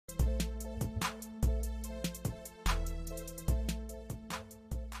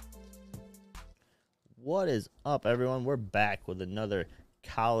What is up, everyone? We're back with another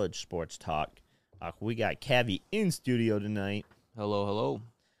college sports talk. We got Cavi in studio tonight. Hello, hello.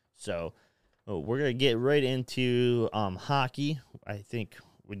 So we're going to get right into hockey. I think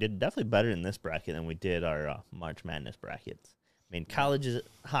we did definitely better in this bracket than we did our March Madness brackets. I mean, college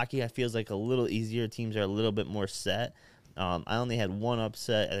hockey, I feels like a little easier. Teams are a little bit more set. I only had one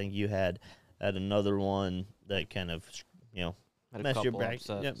upset. I think you had another one that kind of, Had a messed your couple bracket.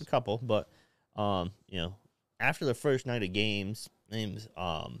 upsets. Yeah, a couple, but after the first night of games,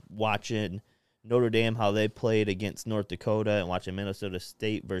 watching Notre Dame how they played against North Dakota and watching Minnesota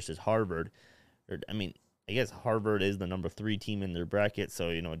State versus Harvard. I guess Harvard is the number 3 team in their bracket, so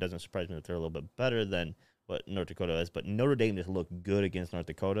it doesn't surprise me that they're a little bit better than what North Dakota is. But Notre Dame just looked good against North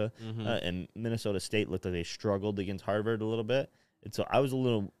Dakota, and Minnesota State looked like they struggled against Harvard a little bit, and so I was a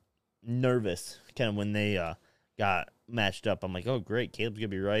little nervous kind of when they got matched up. I'm like, oh great, Caleb's gonna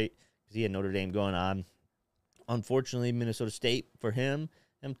be right because he had Notre Dame going on. Unfortunately, Minnesota State for him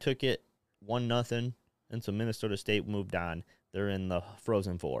took it 1-0, and so Minnesota State moved on. They're in the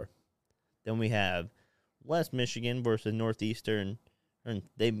Frozen Four. Then we have West Michigan versus Northeastern, and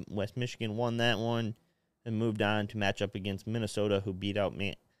West Michigan won that one and moved on to match up against Minnesota, who beat out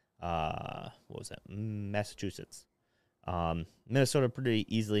Massachusetts. Minnesota pretty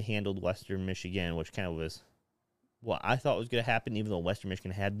easily handled Western Michigan, which kind of was what I thought was going to happen, even though Western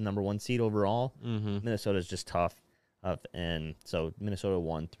Michigan had the number 1 seed overall. Minnesota's just tough, and so Minnesota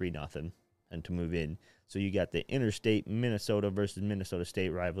won 3-0 and to move in. So you got the interstate Minnesota versus Minnesota State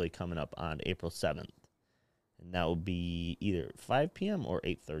rivalry coming up on April 7th. And that will be either 5 p.m. or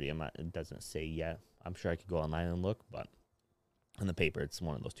 8:30. It doesn't say yet. I'm sure I could go online and look, but on the paper, it's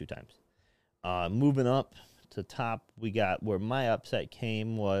one of those 2 times. Moving up to top, we got where my upset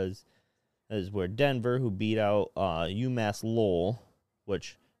came is where Denver, who beat out UMass Lowell,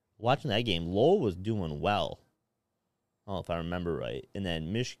 which, watching that game, Lowell was doing well. I don't know if I remember right. And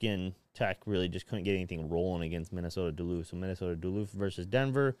then Michigan Tech really just couldn't get anything rolling against Minnesota Duluth. So Minnesota Duluth versus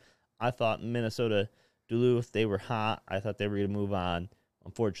Denver. I thought Minnesota Duluth, they were hot. I thought they were going to move on.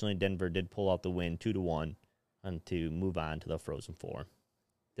 Unfortunately, Denver did pull out the win 2-1 and to move on to the Frozen Four.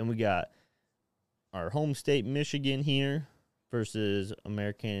 Then we got our home state, Michigan, here versus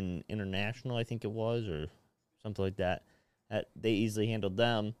American International, I think it was, or something like that. They easily handled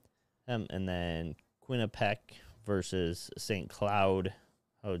them. And then Quinnipiac versus St. Cloud.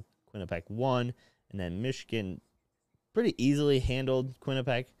 Quinnipiac won. And then Michigan pretty easily handled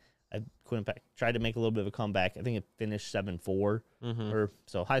Quinnipiac. Quinnipiac tried to make a little bit of a comeback. I think it finished 7-4.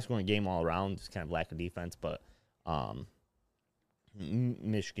 So high-scoring game all around, just kind of lack of defense. But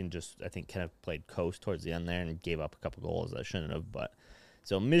Michigan just, I think, kind of played coast towards the end there and gave up a couple goals that shouldn't have. But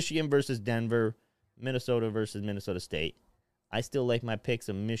so Michigan versus Denver, Minnesota versus Minnesota State. I still like my picks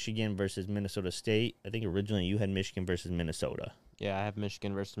of Michigan versus Minnesota State. I think originally you had Michigan versus Minnesota. Yeah, I have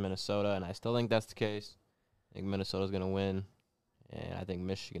Michigan versus Minnesota, and I still think that's the case. I think Minnesota's going to win, and I think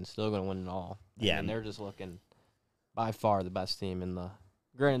Michigan's still going to win it all. Yeah. And they're just looking by far the best team in the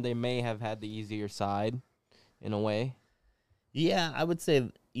 – granted, they may have had the easier side in a way. Yeah, I would say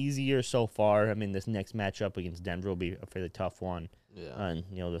easier so far. I mean, this next matchup against Denver will be a fairly tough one. Yeah. And,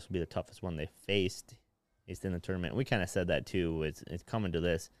 this will be the toughest one they faced, at least in the tournament. We kind of said that, too. It's coming to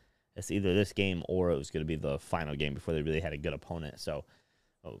this. It's either this game or it was going to be the final game before they really had a good opponent. So,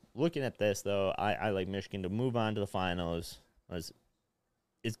 looking at this, though, I like Michigan to move on to the finals.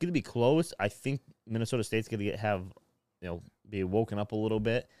 It's going to be close. I think Minnesota State's going to be woken up a little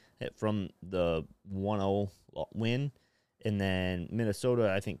bit from the 1-0 win. And then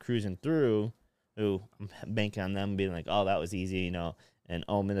Minnesota, I think, cruising through. I'm banking on them being like, oh, that was easy, and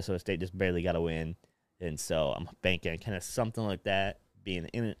Minnesota State just barely got a win. And so I'm banking kind of something like that, being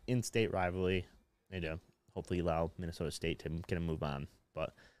an in-state rivalry, hopefully allow Minnesota State to kind of move on.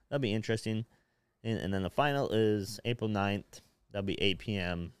 But that'll be interesting. And then the final is April 9th. That'll be 8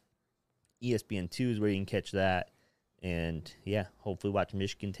 p.m. ESPN 2 is where you can catch that. And, yeah, hopefully watch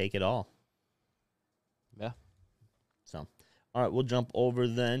Michigan take it all. Yeah. So, all right, we'll jump over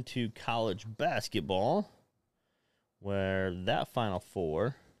then to college basketball, where that Final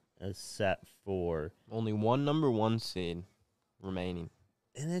Four is set for Only one number 1 seed remaining.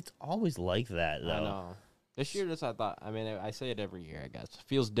 And it's always like that, though. I know. This year, I say it every year, I guess. It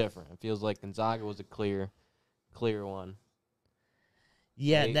feels different. It feels like Gonzaga was a clear one.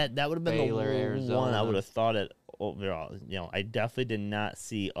 Yeah, that would have been Baylor, the Arizona. one I would have thought it overall. I definitely did not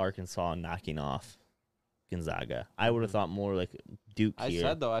see Arkansas knocking off Gonzaga. I would have thought more like Duke here.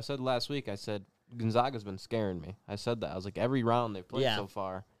 I said last week, Gonzaga's been scaring me. I said that. I was like, every round they've played so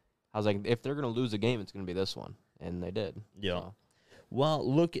far, I was like, if they're going to lose a game, it's going to be this one. And they did. Yeah. So. Well,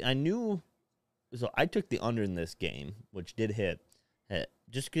 look, I knew So I took the under in this game, which did hit.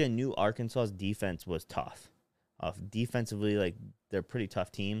 Just because I knew Arkansas's defense was tough. Defensively, like, they're a pretty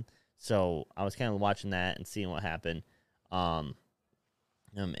tough team. So I was kind of watching that and seeing what happened. And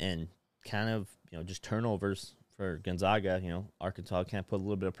kind of, just turnovers for Gonzaga. Arkansas kind of put a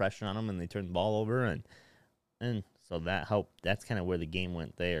little bit of pressure on them, and they turned the ball over, and so that helped. That's kind of where the game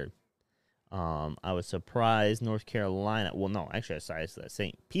went there. I was surprised North Carolina. Well, no, actually, aside from that,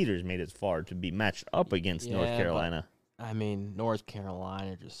 St. Peter's made it far to be matched up against North Carolina. But, North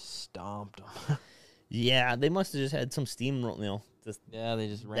Carolina just stomped them. Yeah, they must have just had some steam, they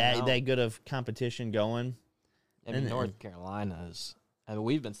just ran out. That good of competition going. North Carolina is.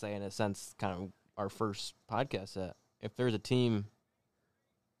 We've been saying it since kind of our first podcast that if there's a team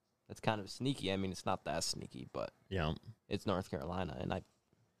that's kind of sneaky, it's not that sneaky, but it's North Carolina, and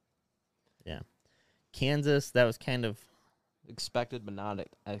Kansas, that was kind of expected, but not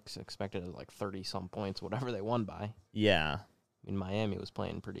expected as like 30-some points, whatever they won by. Yeah. Miami was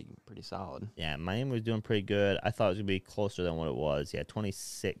playing pretty solid. Yeah, Miami was doing pretty good. I thought it was going to be closer than what it was. Yeah,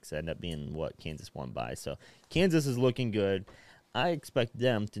 26 ended up being what Kansas won by. So Kansas is looking good. I expect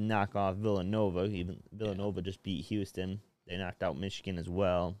them to knock off Villanova. Even Villanova just beat Houston. They knocked out Michigan as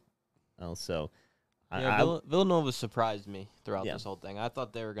well. Villanova surprised me throughout this whole thing. I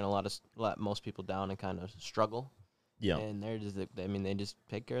thought they were going to let most people down and kind of struggle. Yeah, and they're just they just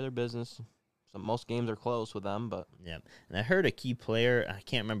take care of their business. So most games are close with them, but and I heard a key player. I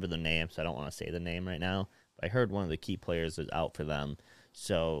can't remember the name, so I don't want to say the name right now. But I heard one of the key players is out for them.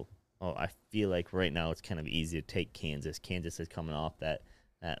 So I feel like right now it's kind of easy to take Kansas. Kansas is coming off that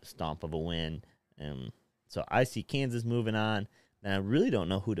stomp of a win, so I see Kansas moving on. And I really don't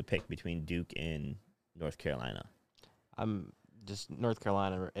know who to pick between Duke and North Carolina. I'm just North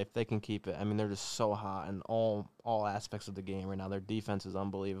Carolina. If they can keep it, they're just so hot in all aspects of the game right now. Their defense is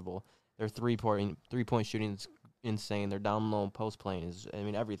unbelievable. Their three-point shooting is insane. Their down low post playing is.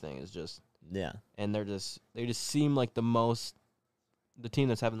 Everything is just. Yeah. And they just seem like the team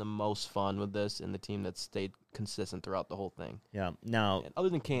that's having the most fun with this, and the team that's stayed consistent throughout the whole thing. Yeah. Now, other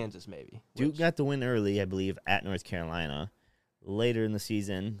than Kansas, maybe Duke got the win early, I believe, at North Carolina. Later in the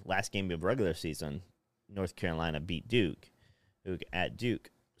season, last game of regular season, North Carolina beat Duke at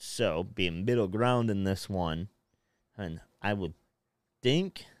Duke. So, being middle ground in this one, and I would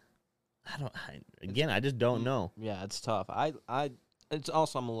think, I just don't know. Yeah, it's tough. It's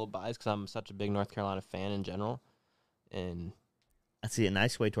also, I'm a little biased because I'm such a big North Carolina fan in general, and I see a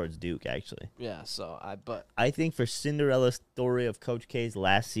nice way towards Duke, actually. Yeah, but I think for Cinderella story of Coach K's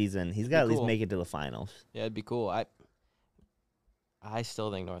last season, he's got to at least make it to the finals. Yeah, it'd be cool. I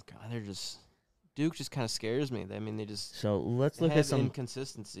still think North Carolina, Duke just kind of scares me. They just so let's look at some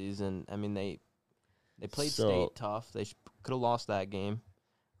inconsistencies, and they played State tough. They could have lost that game.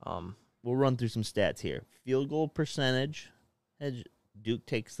 We'll run through some stats here. Field goal percentage, Duke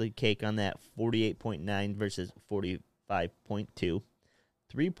takes the cake on that, 48.9 versus 45.2.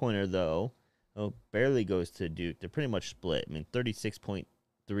 Three-pointer, though, barely goes to Duke. They're pretty much split.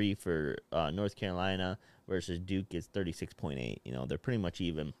 36.3 for North Carolina versus Duke is 36.8. They're pretty much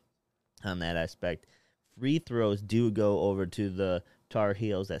even on that aspect. Free throws do go over to the Tar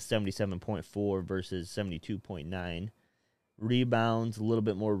Heels at 77.4 versus 72.9. Rebounds, a little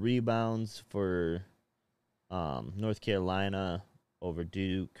bit more rebounds for North Carolina over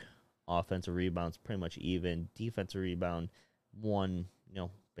Duke. Offensive rebounds pretty much even. Defensive rebound,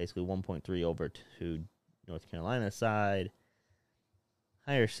 basically 1.3 over to North Carolina side.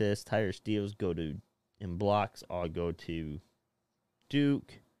 Higher assists, higher steals in blocks all go to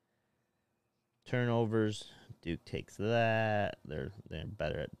Duke. Turnovers, Duke takes that. They're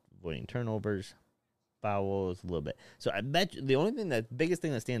better at avoiding turnovers. Fouls a little bit. So I bet the biggest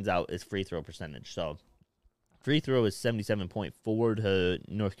thing that stands out is free throw percentage. So free throw is 77.4 to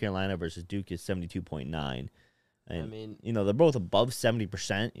North Carolina versus Duke is 72.9. And, they're both above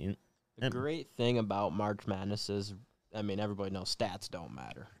 70%. The great thing about March Madness is, everybody knows stats don't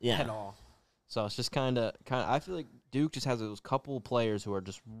matter at all. So it's just kind of. I feel like Duke just has those couple players who are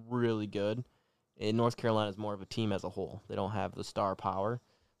just really good, and North Carolina is more of a team as a whole. They don't have the star power.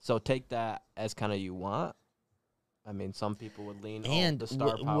 So take that as kind of you want. Some people would lean, the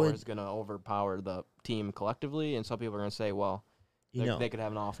star power is going to overpower the team collectively, and some people are going to say, well, they could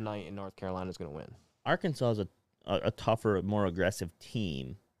have an off night, and North Carolina is going to win. Arkansas is a tougher, more aggressive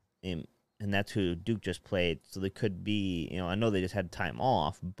team, and that's who Duke just played. So they could be, I know they just had time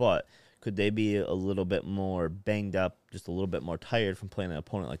off, but could they be a little bit more banged up, just a little bit more tired from playing an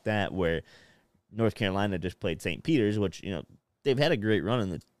opponent like that, where North Carolina just played St. Peter's, which, they've had a great run in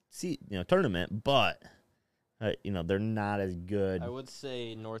the tournament, but they're not as good. I would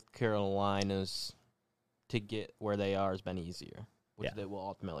say North Carolina's to get where they are has been easier, which they will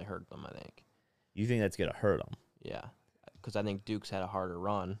ultimately hurt them, I think. You think that's going to hurt them? Yeah, because I think Duke's had a harder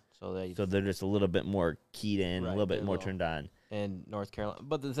run, so they're just a little bit more keyed in, a little bit more turned on. And North Carolina,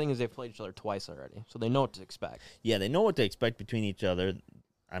 but the thing is, they've played each other twice already, so they know what to expect. Yeah, they know what to expect between each other.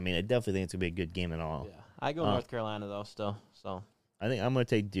 I mean, I definitely think it's gonna be a good game and all. Yeah, I go North Carolina though, still. So I think I'm gonna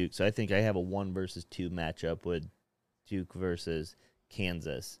take Duke. So I think I have a 1 versus 2 matchup with Duke versus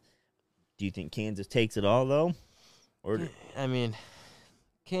Kansas. Do you think Kansas takes it all though? Or I mean,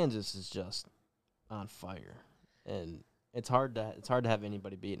 Kansas is just on fire, and it's hard to have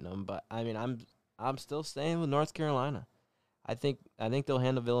anybody beating them. But I mean, I'm still staying with North Carolina. I think they'll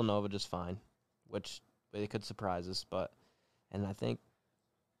handle Villanova just fine, which they could surprise us. And I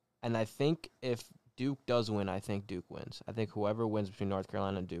think if Duke does win, I think Duke wins. I think whoever wins between North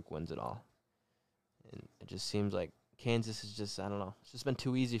Carolina and Duke wins it all. And it just seems like Kansas is just, I don't know, it's just been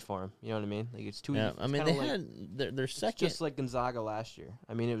too easy for them. You know what I mean? Like it's too easy. I mean, they had their second. It's just like Gonzaga last year.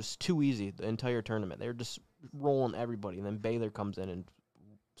 I mean, it was too easy the entire tournament. They were just rolling everybody, and then Baylor comes in and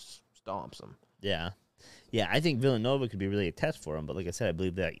stomps them. Yeah. Yeah, I think Villanova could be really a test for them. But like I said, I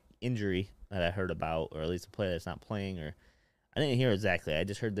believe that injury that I heard about, or at least a player that's not playing, or I didn't hear exactly. I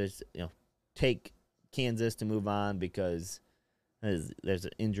just heard there's, take Kansas to move on because there's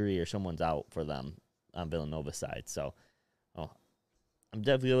an injury or someone's out for them on Villanova's side. So, I'm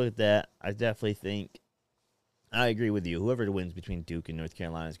definitely going to look at that. I definitely think I agree with you. Whoever wins between Duke and North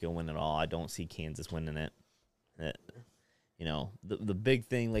Carolina is going to win it all. I don't see Kansas winning it. The big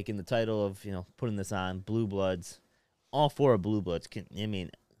thing, like in the title of, putting this on, Blue Bloods, all 4 of Blue Bloods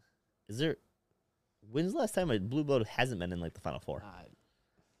when's the last time a Blue Blood hasn't been in, like, the Final Four?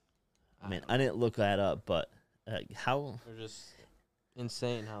 I didn't look that up, but how... They're just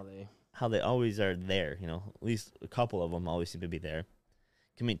insane how they always are there, at least a couple of them always seem to be there.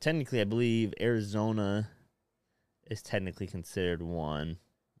 I mean, technically, I believe Arizona is technically considered one,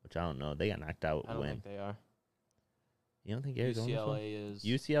 which I don't know. They got knocked out. I don't think they are. You don't think Arizona UCLA is.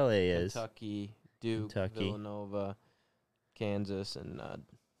 UCLA is. Kentucky, Duke, Villanova, Kansas, and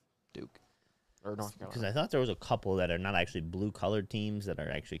Duke. Or North Carolina. Because I thought there was a couple that are not actually blue-colored teams that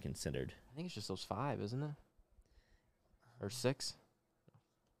are actually considered. I think it's just those 5, isn't it? Or 6?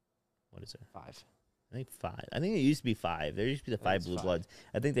 What is it? 5. I think 5. I think it used to be 5. There used to be the 5 Blue Bloods.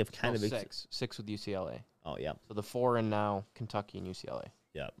 I think they've kind of... 6. 6 with UCLA. Oh, yeah. So the 4 and now Kentucky and UCLA.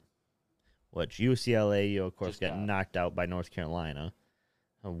 Yep. Which UCLA, of course, got knocked out by North Carolina.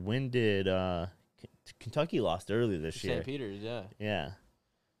 When did... Kentucky lost early this year. St. Peter's, yeah. Yeah.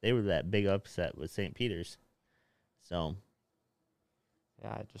 They were that big upset with St. Peter's. So...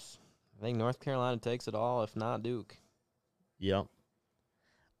 Yeah, I think North Carolina takes it all, if not Duke. Yep.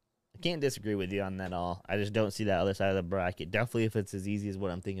 I can't disagree with you on that all. I just don't see that other side of the bracket. Definitely if it's as easy as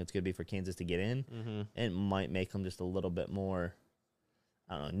what I'm thinking it's going to be for Kansas to get in, it might make them just a little bit more,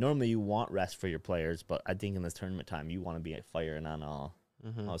 I don't know. Normally you want rest for your players, but I think in this tournament time you want to be firing on all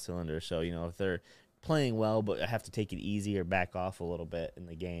cylinders. So, if they're playing well but have to take it easy or back off a little bit in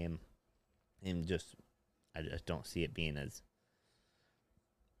the game, and I just don't see it being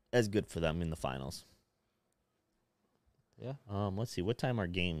as good for them in the finals. Yeah. Let's see. What time are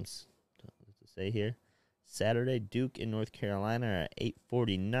games? Does it say here? Saturday, Duke and North Carolina are at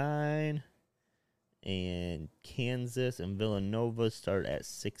 8:49, and Kansas and Villanova start at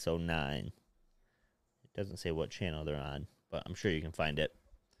 6:09. It doesn't say what channel they're on, but I'm sure you can find it.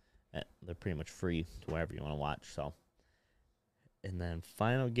 They're pretty much free to wherever you want to watch. So, and then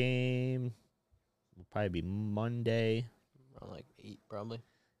final game will probably be Monday. Around like 8, probably.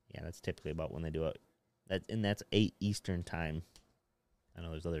 Yeah, that's typically about when they do it. That's 8 Eastern time. I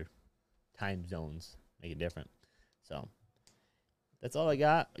know there's other time zones make it different. So that's all I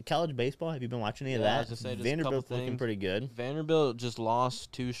got. College baseball. Have you been watching any of that? I was just say, just Vanderbilt's looking pretty good. Vanderbilt just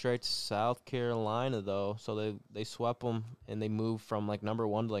lost 2 straight to South Carolina though, so they swept them and they moved from like number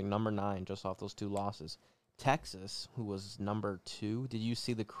 1 to like number 9 just off those 2 losses. Texas, who was number 2, did you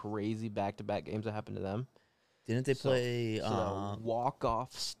see the crazy back-to-back games that happened to them? Didn't they play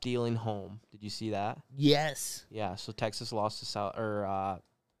walk-off stealing home? Did you see that? Yes. Yeah, so Texas lost to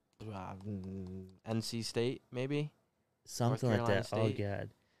NC State, maybe? Something like that. State.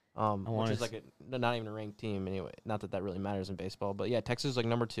 Oh, God. Which is like not even a ranked team anyway. Not that really matters in baseball. But, yeah, Texas is like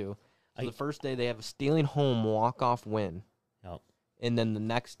number 2. So the first day they have a stealing home walk-off win. Yep. And then the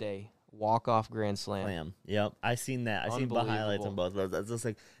next day, walk-off grand slam. Yep. I seen that. I seen the highlights on both of those. That's just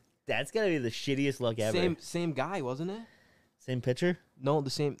like... That's gotta be the shittiest luck ever. Same guy, wasn't it? Same pitcher? No, the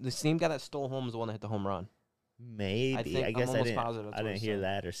same guy that stole home is the one that hit the home run. Maybe. I guess I didn't hear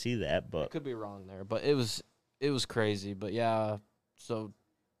that or see that, but I could be wrong there. But it was it was crazy. But yeah, so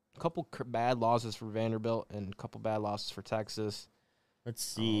a couple bad losses for Vanderbilt and a couple bad losses for Texas. Let's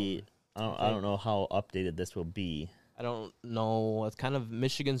see. I don't know how updated this will be. I don't know. It's kind of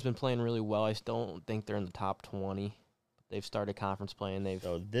Michigan's been playing really well. I still don't think they're in the top 20. They've started conference play, and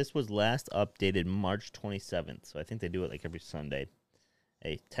So this was last updated March 27th. So I think they do it like every Sunday.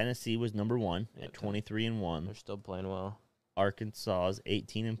 Hey, Tennessee was number 1 at 23-1. They're still playing well. Arkansas is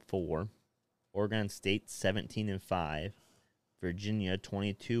 18-4. Oregon State 17-5. Virginia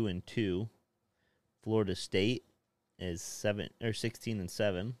 22-2. Florida State is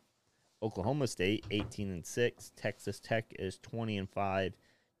 16-7. Oklahoma State 18-6. Texas Tech is 20-5.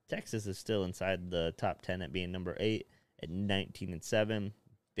 Texas is still inside the top 10 at being number 8 at 19-7.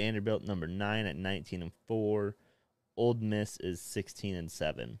 Vanderbilt number 9 at 19-4. Ole Miss is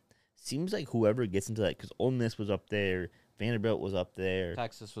 16-7. Seems like whoever gets into that, because Ole Miss was up there, Vanderbilt was up there,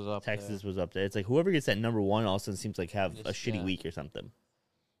 Texas was up there. It's like whoever gets that number 1 all of a sudden seems like have a shitty week or something.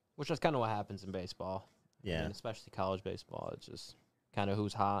 Which is kind of what happens in baseball. Yeah, I mean, especially college baseball. It's just kind of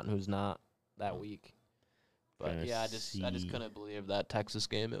who's hot and who's not that week. But yeah, I just couldn't believe that Texas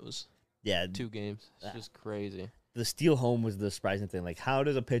game. It was 2 games. It's just crazy. The steal home was the surprising thing. Like, how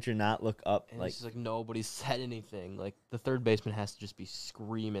does a pitcher not look up? And it's like nobody said anything. Like, the third baseman has to just be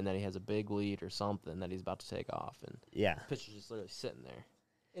screaming that he has a big lead or something that he's about to take off. And the pitcher's just literally sitting there.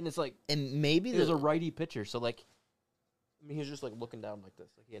 And it's like, and maybe there's a righty pitcher. So, like, I mean, he was just, like, looking down like this.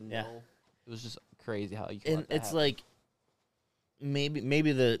 Like, he had it was just crazy how you can let that happen. Like,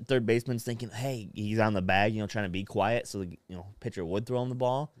 maybe the third baseman's thinking, hey, he's on the bag, trying to be quiet, so the pitcher would throw him the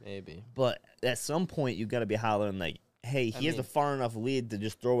ball. Maybe. But at some point, you got to be hollering like, hey, he has a far enough lead to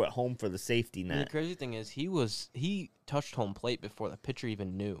just throw it home for the safety net. And the crazy thing is, he touched home plate before the pitcher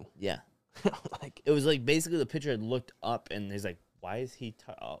even knew. Yeah. Like, it was like basically the pitcher had looked up and he's like, why is he?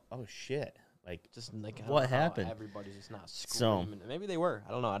 Oh shit! Like, just like what happened? Everybody's just not screaming. So, maybe they were.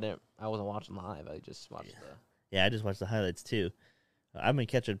 I don't know. I wasn't watching live. I just watched the. Yeah, I just watched the highlights too. I've been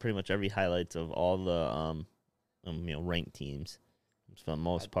catching pretty much every highlights of all the ranked teams for the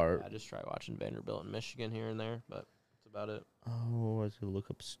most part. I just try watching Vanderbilt and Michigan here and there, but that's about it. Oh, I was gonna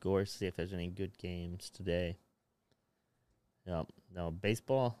look up scores, see if there's any good games today. Yep. No,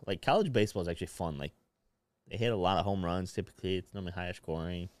 baseball, like college baseball is actually fun. Like, they hit a lot of home runs typically. It's normally higher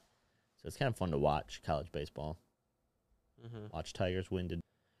scoring. So it's kind of fun to watch college baseball. Mm-hmm. Watch Tigers win.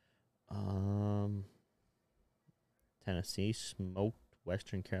 Tennessee smoked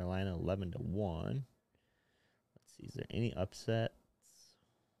Western Carolina 11-1. Let's see, is there any upsets?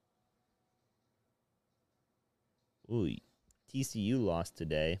 Ooh, TCU lost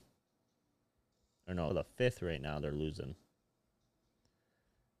today. Or no, the 5th right now they're losing.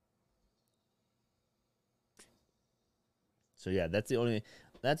 So yeah, that's the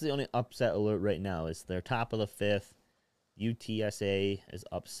only upset alert right now is they're top of the 5th. UTSA is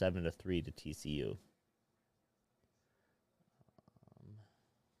up 7-3 to TCU.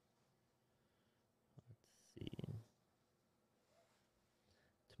 Let's see.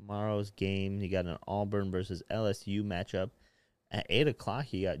 Tomorrow's game, you got an Auburn versus LSU matchup. At 8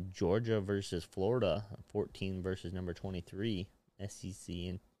 o'clock, you got Georgia versus Florida, 14 versus number 23, SEC,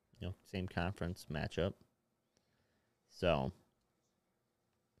 and same conference matchup. So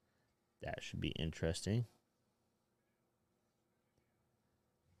that should be interesting.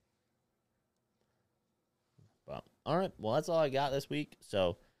 But all right, well, that's all I got this week.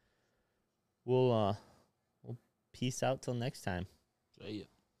 So we'll peace out till next time. See ya.